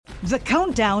The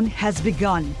countdown has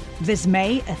begun. This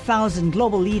May, 1,000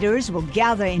 global leaders will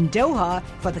gather in Doha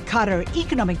for the Qatar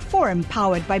Economic Forum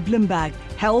powered by Bloomberg,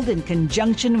 held in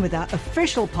conjunction with our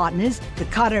official partners, the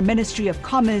Qatar Ministry of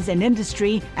Commerce and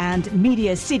Industry and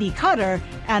Media City Qatar,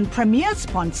 and premier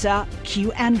sponsor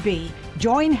Q&B.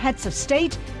 Join heads of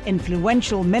state,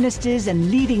 influential ministers,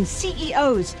 and leading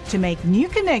CEOs to make new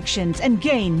connections and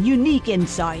gain unique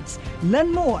insights.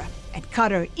 Learn more at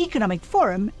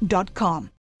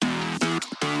QatarEconomicForum.com.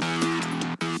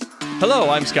 Hello,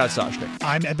 I'm Scott Soshnick.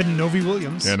 I'm Eben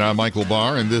Novi-Williams. And I'm Michael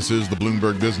Barr, and this is the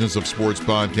Bloomberg Business of Sports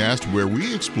podcast, where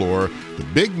we explore the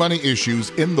big money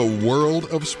issues in the world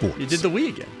of sports. You did the we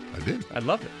again. I did. I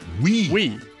love it.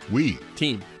 We.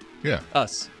 Team. Yeah.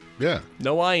 Us. Yeah.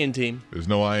 No I in team. There's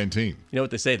no I in team. You know what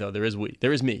they say, though? There is we.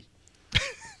 There is me.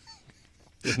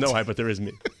 There's no I, but there is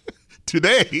me.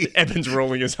 Today, Eben's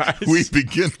rolling his eyes. We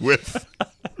begin with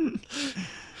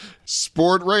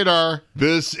Sportradar.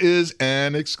 This is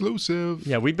an exclusive.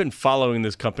 Yeah, we've been following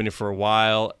this company for a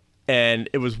while, and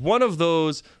it was one of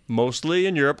those mostly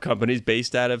in Europe companies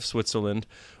based out of Switzerland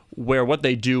where what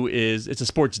they do is it's a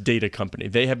sports data company.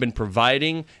 They have been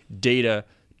providing data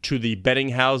to the betting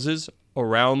houses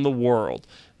around the world,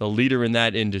 the leader in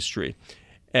that industry.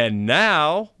 And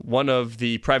now one of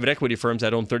the private equity firms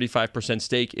that own 35%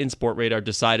 stake in Sportradar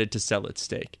decided to sell its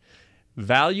stake.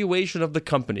 Valuation of the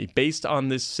company based on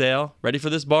this sale, ready for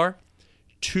this, Bar?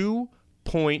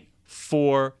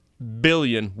 $2.4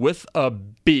 billion with a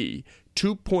B.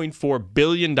 $2.4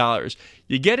 billion.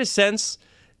 You get a sense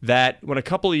that when a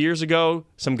couple of years ago,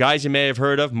 some guys you may have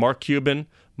heard of, Mark Cuban,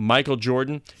 Michael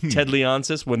Jordan, Ted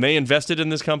Leonsis, when they invested in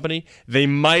this company, they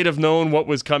might have known what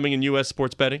was coming in U.S.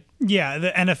 sports betting. Yeah,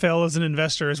 the NFL is an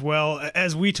investor as well.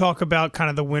 As we talk about kind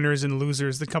of the winners and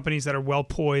losers, the companies that are well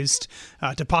poised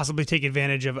to possibly take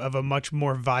advantage of a much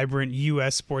more vibrant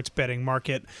U.S. sports betting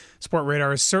market,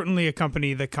 Sportradar is certainly a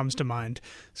company that comes to mind.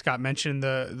 Scott mentioned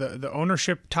the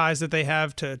ownership ties that they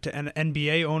have to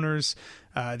NBA owners.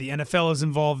 The NFL is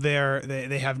involved there.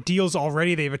 They have deals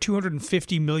already. They have a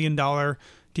 $250 million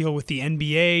deal with the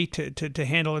NBA to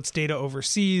handle its data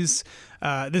overseas.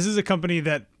 This is a company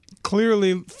that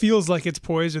clearly feels like it's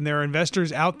poised, and there are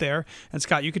investors out there. And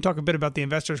Scott, you can talk a bit about the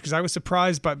investors, because I was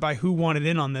surprised by who wanted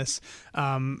in on this.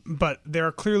 But there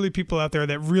are clearly people out there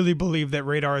that really believe that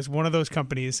Radar is one of those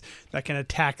companies that can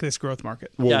attack this growth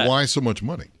market. Well, why so much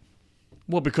money?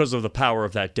 Well, because of the power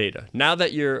of that data. Now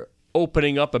that you're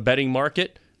opening up a betting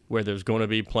market where there's going to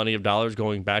be plenty of dollars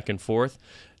going back and forth,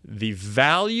 the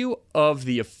value of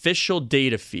the official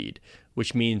data feed,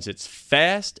 which means it's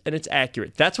fast and it's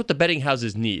accurate. That's what the betting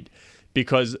houses need,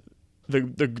 because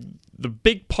the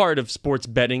big part of sports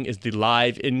betting is the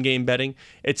live in-game betting.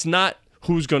 It's not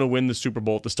who's going to win the Super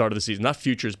Bowl at the start of the season, not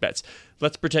futures bets.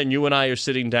 Let's pretend you and I are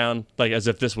sitting down, like as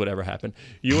if this would ever happen.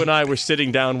 You and I were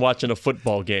sitting down watching a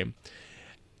football game.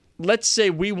 Let's say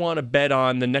we want to bet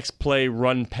on the next play,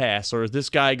 run, pass, or is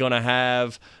this guy going to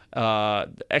have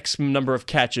X number of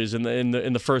catches in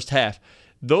the first half?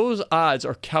 Those odds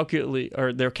are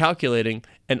they're calculating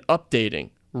and updating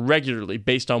regularly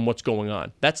based on what's going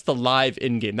on. That's the live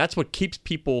in-game. That's what keeps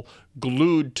people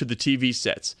glued to the TV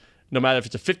sets. No matter if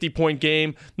it's a 50-point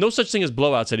game, no such thing as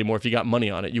blowouts anymore. If you got money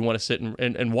on it, you want to sit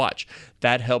and watch.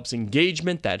 That helps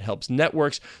engagement. That helps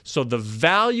networks. So the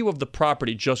value of the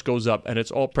property just goes up, and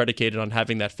it's all predicated on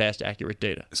having that fast, accurate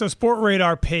data. So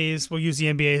Sportradar pays, we'll use the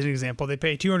NBA as an example, they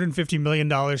pay $250 million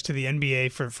to the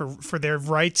NBA for their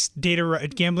rights,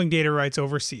 gambling data rights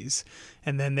overseas.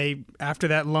 And then after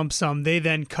that lump sum, they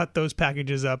then cut those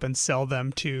packages up and sell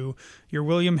them to your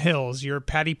William Hills, your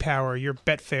Paddy Power, your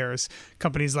Betfairs,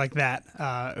 companies like that,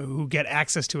 who get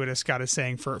access to it, as Scott is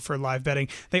saying, for live betting.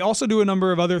 They also do a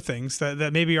number of other things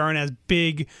that maybe aren't as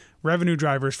big revenue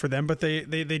drivers for them, but they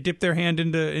dip their hand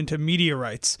into media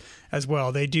rights as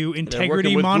well. They do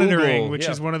integrity monitoring, Google, which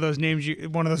is one of those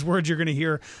words you're going to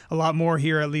hear a lot more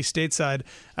here, at least stateside.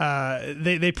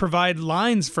 They provide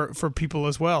lines for people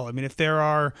as well. I mean, if there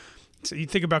are, so you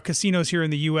think about casinos here in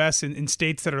the U.S. in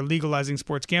states that are legalizing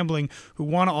sports gambling who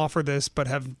want to offer this but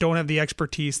don't have the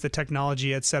expertise, the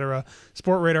technology, etc.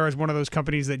 Sportradar is one of those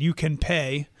companies that you can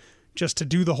pay just to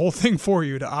do the whole thing for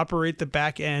you, to operate the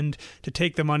back end, to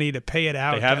take the money, to pay it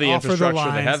out. They have the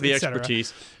infrastructure, they have the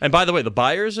expertise. And by the way, the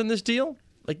buyers in this deal,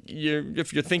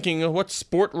 if you're thinking what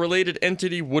sport-related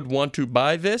entity would want to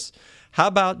buy this, how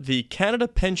about the Canada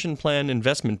Pension Plan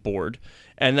Investment Board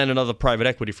and then another private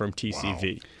equity firm,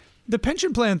 TCV? Wow. The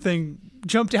pension plan thing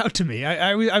jumped out to me.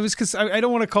 I was, because I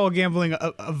don't want to call gambling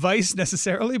a vice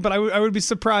necessarily, but I would be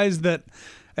surprised that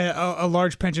a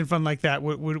large pension fund like that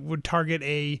would target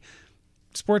a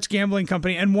sports gambling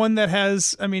company, and one that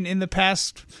has, I mean, in the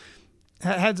past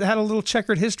had a little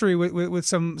checkered history with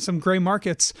some gray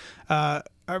markets.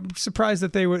 I'm surprised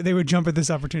that they would jump at this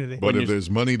opportunity. But if there's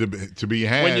money to be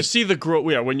had, when you see the growth,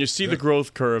 the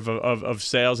growth curve of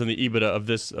sales and the EBITDA of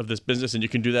this business, and you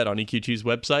can do that on EQT's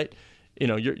website,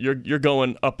 you're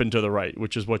going up and to the right,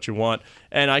 which is what you want.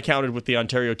 And I counted with the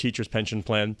Ontario Teachers Pension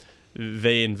Plan.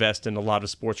 They invest in a lot of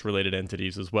sports-related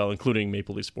entities as well, including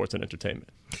Maple Leaf Sports and Entertainment.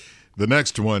 The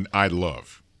next one I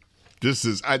love.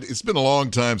 It's been a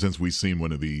long time since we've seen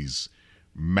one of these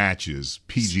matches,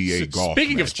 PGA golf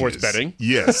Speaking matches. of sports betting.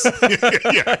 Yes.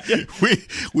 Yeah.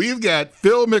 We've got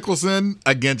Phil Mickelson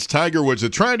against Tiger Woods. They're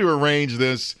trying to arrange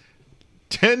this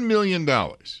 $10 million.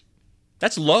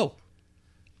 That's low.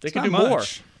 They could do more.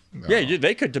 No. Yeah,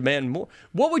 they could demand more.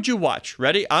 What would you watch?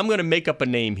 Ready? I'm going to make up a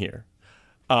name here.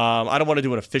 I don't want to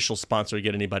do an official sponsor to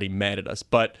get anybody mad at us,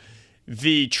 but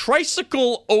the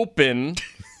Tricycle Open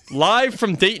live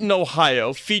from Dayton,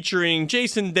 Ohio, featuring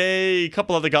Jason Day, a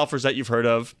couple other golfers that you've heard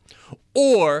of,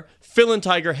 or Phil and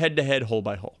Tiger head-to-head,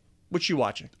 hole-by-hole. Which you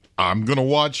watching? I'm going to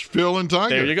watch Phil and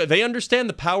Tiger. There you go. They understand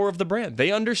the power of the brand.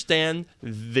 They understand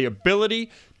the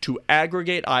ability to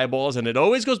aggregate eyeballs, and it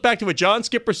always goes back to what John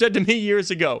Skipper said to me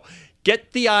years ago.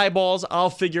 Get the eyeballs, I'll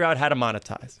figure out how to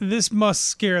monetize. This must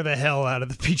scare the hell out of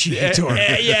the PGA Tour.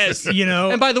 Yes.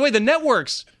 And by the way, the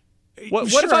networks.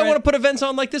 What if I want to put events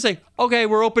on like this? Like, okay,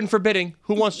 we're open for bidding.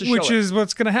 Who wants to show it? Which is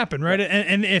what's going to happen, right?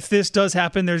 And if this does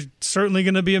happen, there's certainly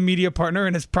going to be a media partner,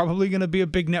 and it's probably going to be a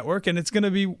big network, and it's going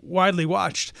to be widely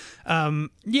watched.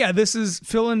 This is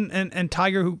Phil and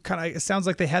Tiger, who kind of, it sounds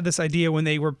like they had this idea when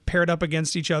they were paired up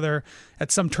against each other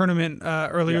at some tournament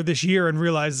earlier this year, and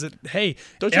realized that, hey,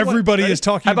 everybody is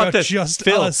talking about this? just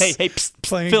Phil, us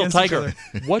playing Phil, against Tiger, each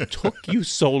other. what took you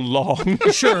so long?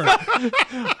 Sure.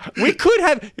 You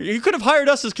could have hired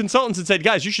us as consultants and said,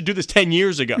 guys, you should do this 10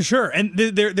 years ago. Sure, and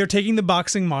they're taking the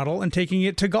boxing model and taking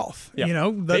it to golf. Yeah.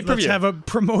 Let's have a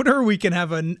promoter. We can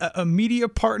have a media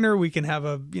partner. We can have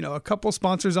a couple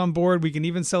sponsors on board. We can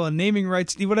even sell a naming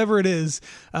rights, whatever it is.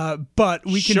 But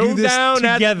we can do this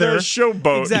together. At the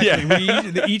showboat. Exactly. Yeah.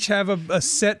 They each have a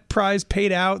set prize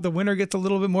paid out. The winner gets a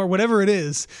little bit more. Whatever it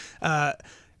is.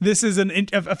 This is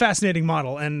a fascinating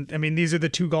model, and I mean, these are the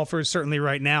two golfers certainly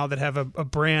right now that have a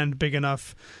brand big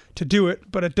enough to do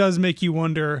it. But it does make you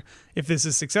wonder if this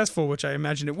is successful, which I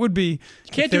imagine it would be.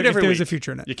 You can't do it every week. There's a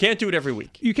future in it. You can't do it every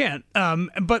week. You can't.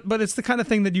 But it's the kind of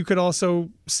thing that you could also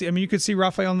see. I mean, you could see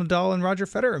Rafael Nadal and Roger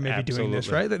Federer maybe doing this,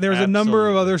 right? There's a number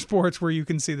of other sports where you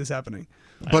can see this happening.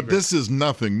 But this is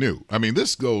nothing new. I mean,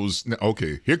 this goes,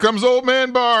 okay, here comes Old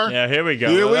Man Barr. Yeah, here we go.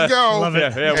 Here we go. Love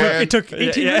it. It took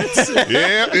 18 minutes.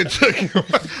 Yeah, it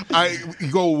took.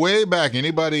 You go way back.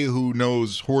 Anybody who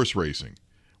knows horse racing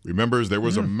remembers there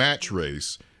was a match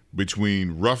race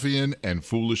between Ruffian and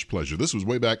Foolish Pleasure. This was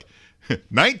way back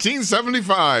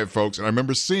 1975, folks, and I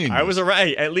remember seeing I was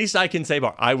around. At least I can say,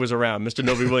 I was around. Mr.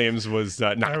 Novi Williams was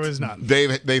not. I was not.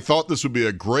 They thought this would be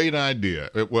a great idea.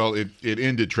 It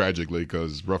ended tragically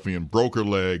because Ruffian broke her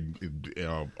leg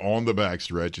on the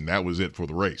backstretch, and that was it for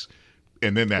the race.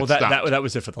 And then that stopped. That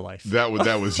was it for the life. That was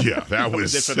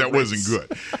that wasn't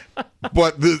good.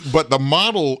 But the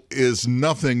model is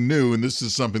nothing new, and this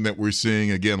is something that we're seeing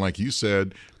again, like you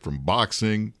said, from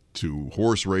boxing to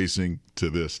horse racing to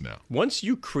this now. Once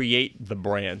you create the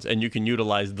brands and you can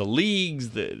utilize the leagues,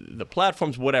 the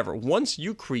platforms, whatever, once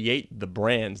you create the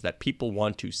brands that people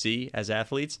want to see as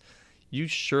athletes, you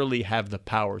surely have the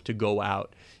power to go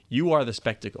out. You are the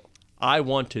spectacle. I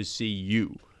want to see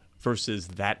you versus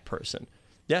that person.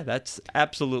 Yeah, that's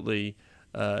absolutely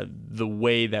the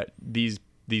way that these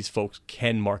folks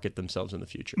can market themselves in the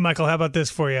future. Michael, how about this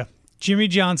for you? Jimmy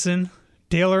Johnson,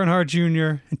 Dale Earnhardt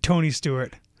Jr., and Tony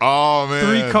Stewart. Oh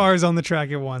man, 3 cars on the track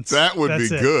at once. That would be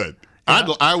good.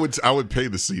 Yeah. I would pay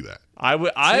to see that.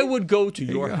 I would go to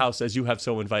your house, as you have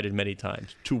so invited many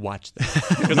times, to watch that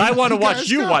because I want to watch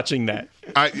you watching that.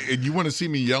 And you want to see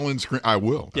me yell and scream? I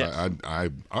will. Yes.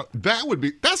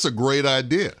 That's a great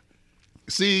idea.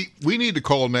 See, we need to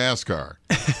call NASCAR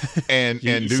and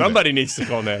do somebody needs to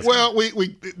call NASCAR. Well,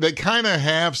 they kind of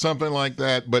have something like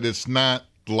that, but it's not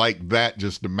like that.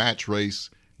 Just a match race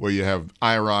where you have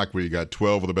IROC, where you got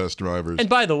 12 of the best drivers. And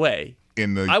by the way,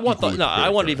 I want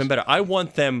it even better. I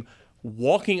want them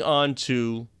walking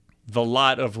onto the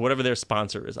lot of whatever their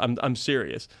sponsor is. I'm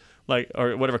serious,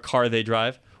 or whatever car they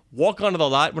drive. Walk onto the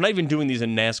lot. We're not even doing these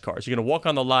in NASCARs. You're gonna walk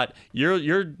on the lot.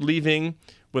 You're leaving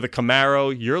with a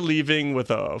Camaro. You're leaving with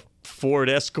a Ford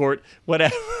Escort.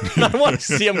 Whatever. I want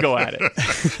to see them go at it.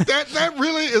 That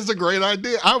really is a great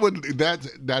idea. I would.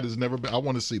 That has never been. I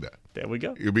want to see that. There we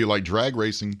go. It'd be like drag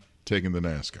racing taking the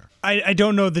NASCAR. I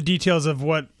don't know the details of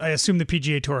what I assume the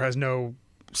PGA Tour has no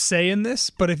say in this,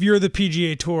 but if you're the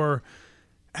PGA Tour,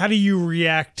 how do you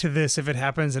react to this if it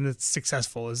happens and it's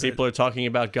successful? People are talking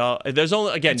about golf. There's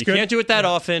only, again, you can't do it that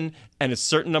often, and a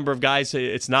certain number of guys.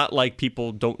 It's not like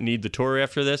people don't need the tour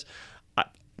after this.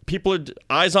 People are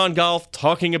eyes on golf,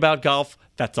 talking about golf.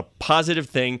 That's a positive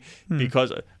thing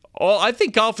because I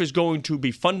think golf is going to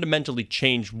be fundamentally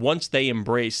changed once they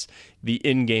embrace the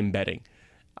in-game betting.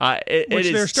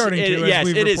 Which they're starting to, as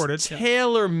we've reported. It is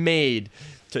tailor-made,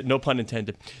 no pun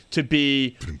intended, to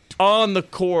be on the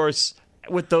course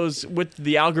with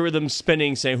the algorithm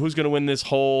spinning, saying who's going to win this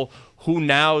hole, who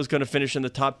now is going to finish in the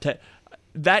top 10.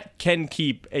 That can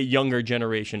keep a younger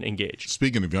generation engaged.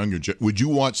 Speaking of younger, would you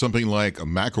watch something like a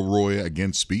McIlroy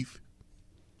against Spieth?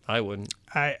 I wouldn't.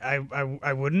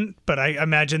 I wouldn't, but I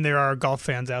imagine there are golf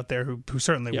fans out there who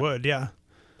certainly would, yeah.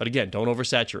 But again, don't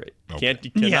oversaturate. Okay.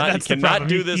 You cannot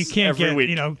do this you can't every get,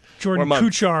 week. Jordan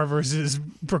Kuchar versus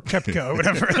Brooke Koepka or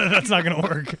whatever. That's not going to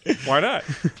work. Why not?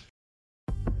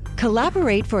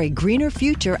 Collaborate for a greener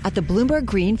future at the Bloomberg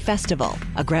Green Festival,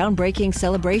 a groundbreaking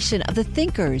celebration of the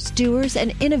thinkers, doers,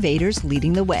 and innovators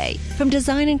leading the way. From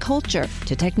design and culture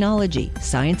to technology,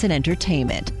 science, and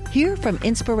entertainment. Hear from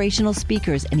inspirational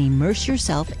speakers and immerse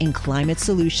yourself in climate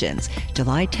solutions.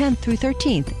 July 10th through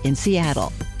 13th in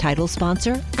Seattle. Title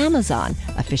sponsor, Amazon.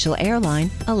 Official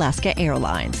airline, Alaska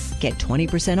Airlines. Get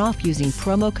 20% off using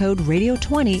promo code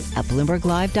radio20 at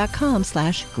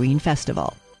BloombergLive.com/Green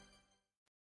Festival.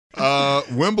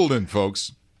 Wimbledon,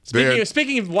 folks.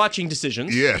 Speaking of watching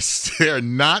decisions. Yes, they're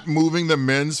not moving the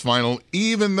men's final,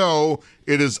 even though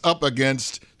it is up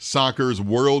against soccer's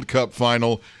World Cup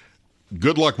final.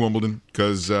 Good luck, Wimbledon,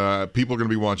 because people are going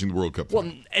to be watching the World Cup final.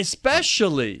 Well,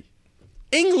 especially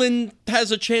England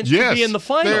has a chance to be in the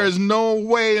final. There is no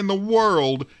way in the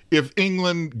world if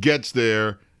England gets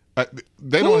there.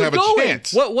 They don't have a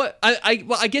chance. What?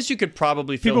 I guess you could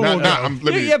probably fill. People will go.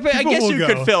 I guess you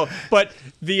could fill. But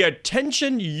the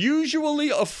attention usually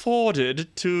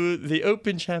afforded to the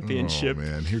Open Championship. Oh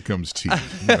man, here comes T.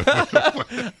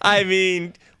 I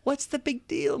mean, what's the big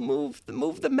deal? Move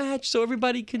the match so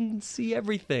everybody can see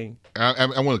everything.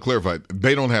 I want to clarify.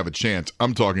 They don't have a chance.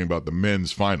 I'm talking about the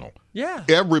men's final. Yeah.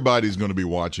 Everybody's going to be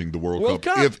watching the World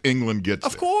Cup if England gets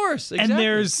Of there. course. Exactly.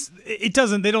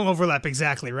 And they don't overlap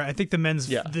exactly, right? I think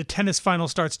the tennis final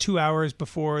starts 2 hours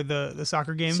before the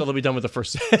soccer game. So they'll be done with the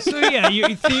first set. So yeah,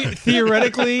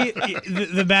 theoretically,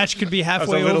 the match could be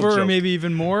halfway over or maybe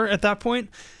even more at that point.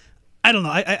 I don't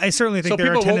know. I certainly think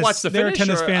there are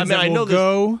tennis fans that will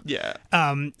go. Yeah.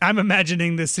 I'm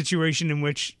imagining this situation in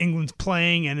which England's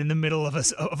playing and in the middle of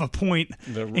a point,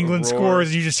 England scores,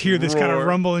 and you just hear this kind of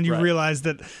rumble, and you realize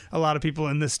that a lot of people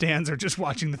in the stands are just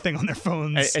watching the thing on their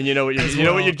phones. And you know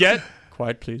what you'd get?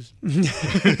 Quiet, please.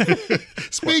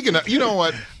 Speaking of, you know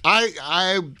what?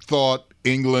 I thought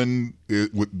England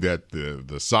that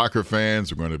the soccer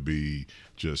fans are going to be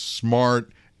just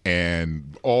smart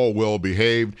and all well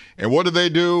behaved. And what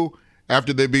do?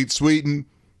 After they beat Sweden?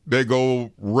 They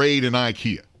go raid an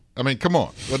IKEA. I mean, come on.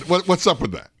 What's up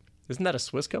with that? Isn't that a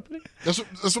Swiss company? That's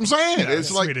what I'm saying. Yeah,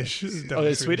 it's like Swedish.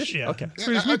 It's Swedish? Yeah. Okay.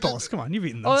 Swedish meatballs. Come on, you've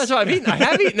eaten those. Oh, that's what I've eaten. I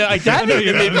have eaten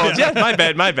meatballs. Yes,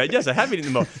 my bad. Yes, I have eaten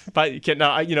them both. But you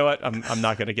know what? I'm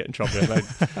not going to get in trouble.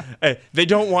 They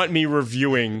don't want me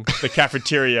reviewing the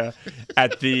cafeteria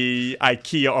at the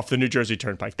IKEA off the New Jersey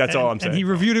Turnpike. That's all I'm saying. And he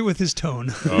reviewed it with his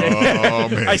tone. Oh,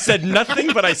 man. I said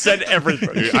nothing, but I said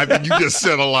everything. I think you just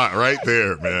said a lot right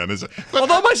there, man.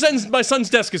 Although my son's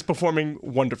desk is performing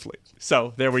wonderfully.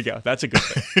 So there we go. That's a good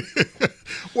thing.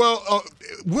 Well,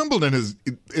 Wimbledon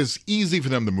is easy for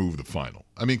them to move the final.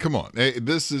 I mean, come on.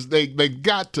 They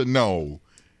got to know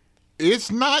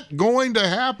it's not going to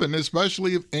happen,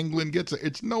 especially if England gets it.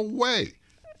 It's no way.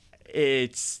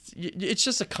 It's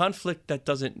just a conflict that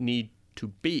doesn't need to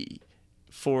be.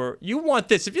 You want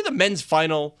this. If you're the men's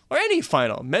final or any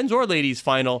final, men's or ladies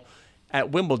final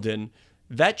at Wimbledon,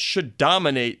 that should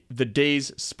dominate the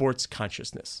day's sports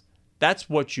consciousness. That's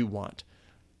what you want.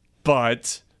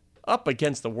 But up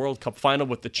against the World Cup final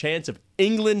with the chance of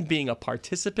England being a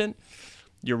participant,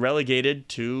 you're relegated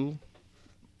to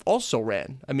also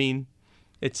ran. I mean,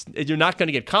 you're not going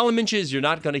to get column inches. You're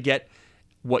not going to get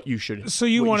what you should. So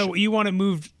you want it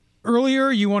moved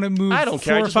earlier? You want to move I don't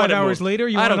care. 4 or 5 hours later?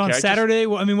 You want it on Saturday?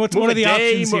 Well, I mean, what are the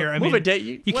options here? I mean, move a day.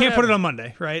 You can't put it on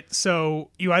Monday, right? So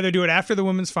you either do it after the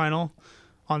women's final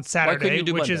on Saturday, Why couldn't you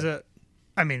do which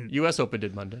Monday? is U.S. Open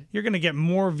did Monday. You're going to get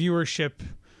more viewership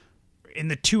in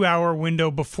the 2 hour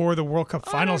window before the World Cup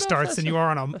final starts than you are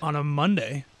on a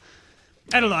Monday.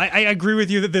 I don't know. I agree with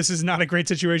you that this is not a great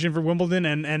situation for Wimbledon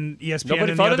and ESPN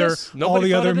Nobody and thought of this? all the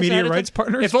Nobody thought other of this media ahead of rights time?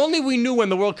 partners. If only we knew when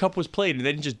the World Cup was played and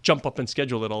they didn't just jump up and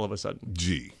schedule it all of a sudden.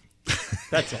 Gee.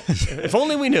 That's all. If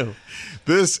only we knew.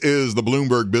 This is the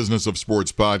Bloomberg Business of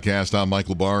Sports podcast. I'm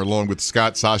Michael Barr, along with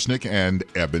Scott Soshnick and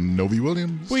Eben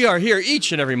Novi-Williams. We are here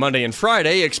each and every Monday and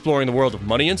Friday exploring the world of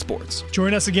money and sports.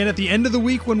 Join us again at the end of the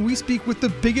week when we speak with the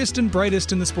biggest and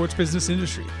brightest in the sports business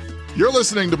industry. You're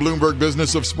listening to Bloomberg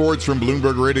Business of Sports from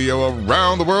Bloomberg Radio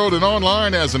around the world and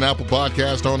online as an Apple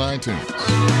podcast on iTunes.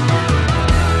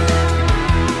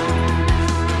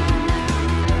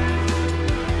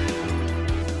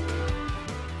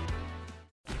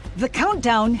 The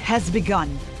countdown has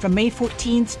begun. From May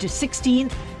 14th to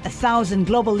 16th, 1,000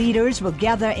 global leaders will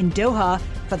gather in Doha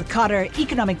for the Qatar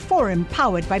Economic Forum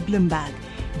powered by Bloomberg.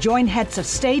 Join heads of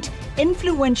state,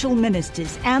 influential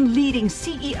ministers, and leading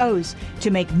CEOs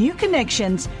to make new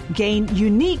connections, gain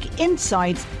unique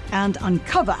insights, and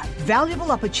uncover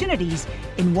valuable opportunities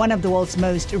in one of the world's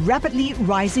most rapidly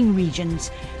rising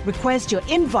regions. Request your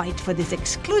invite for this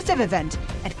exclusive event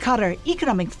at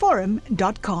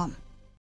QatarEconomicForum.com.